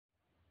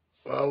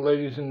Well,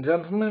 ladies and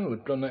gentlemen,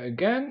 we've done it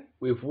again.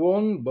 We've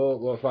won,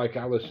 but looks like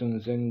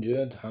Alisson's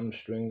injured.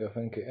 Hamstring, I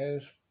think it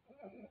is.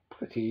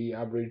 Pretty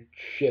average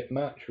shit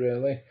match,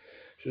 really.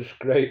 Just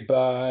great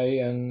by,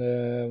 and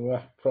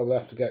we'll probably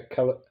have to get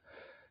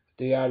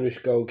the Irish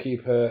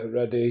goalkeeper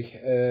ready.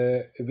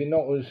 If you're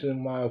not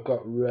listening why I've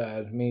got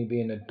red, me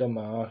being a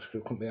dumbass,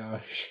 because I couldn't be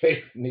arsed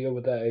shaving the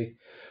other day,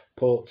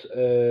 put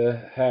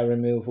hair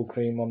removal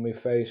cream on my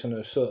face and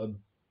I sort of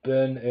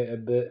burnt it a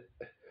bit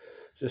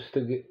just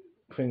to get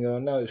thing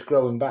on. Now it's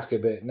growing back a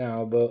bit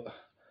now, but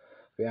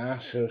yeah,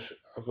 so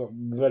I've got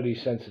very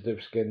sensitive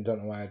skin. Don't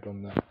know why I've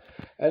done that.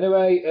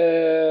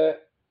 Anyway,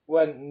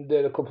 went and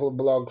did a couple of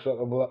blogs at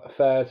the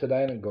fair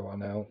today. Didn't go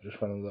on out.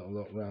 Just went a little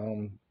look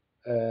round.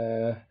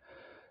 A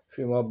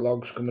few more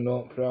blogs coming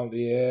up throughout the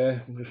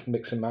year. Just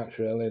mix and match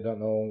really. Don't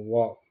know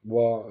what.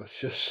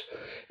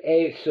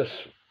 It's just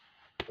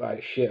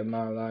like shit in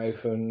my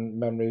life and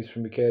memories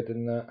from a kid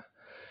and that.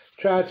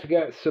 Tried to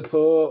get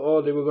support,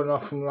 or they were going to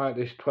offer me like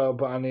this 12,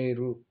 but I need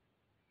a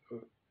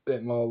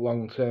bit more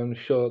long term,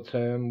 short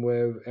term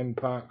with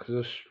impact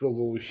because I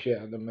struggle with shit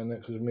at the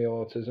minute because of my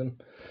autism.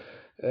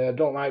 I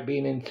don't like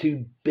being in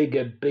too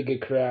bigger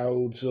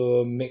crowds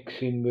or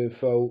mixing with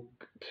folk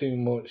too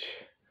much.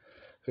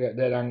 I get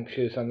dead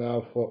anxious and I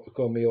have what we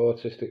call me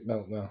autistic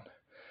meltdown.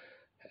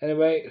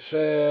 Anyway,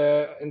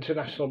 it's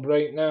international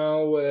break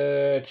now.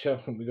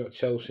 We got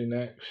Chelsea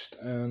next,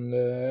 and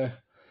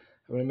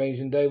have an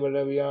amazing day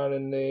wherever you are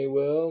in the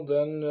world.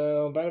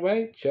 And by the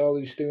way,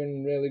 Charlie's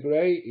doing really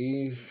great.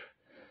 He's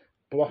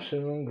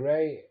blossoming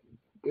great.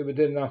 If I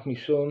didn't have my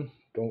son,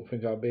 don't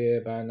think I'd be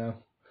here by now.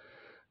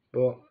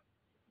 But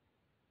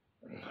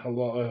a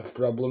lot of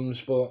problems,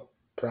 but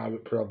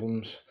private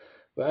problems.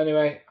 But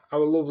anyway,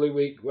 have a lovely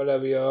week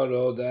wherever you are,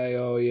 or day,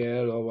 or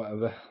year, or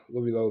whatever.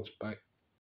 Love you loads. Bye.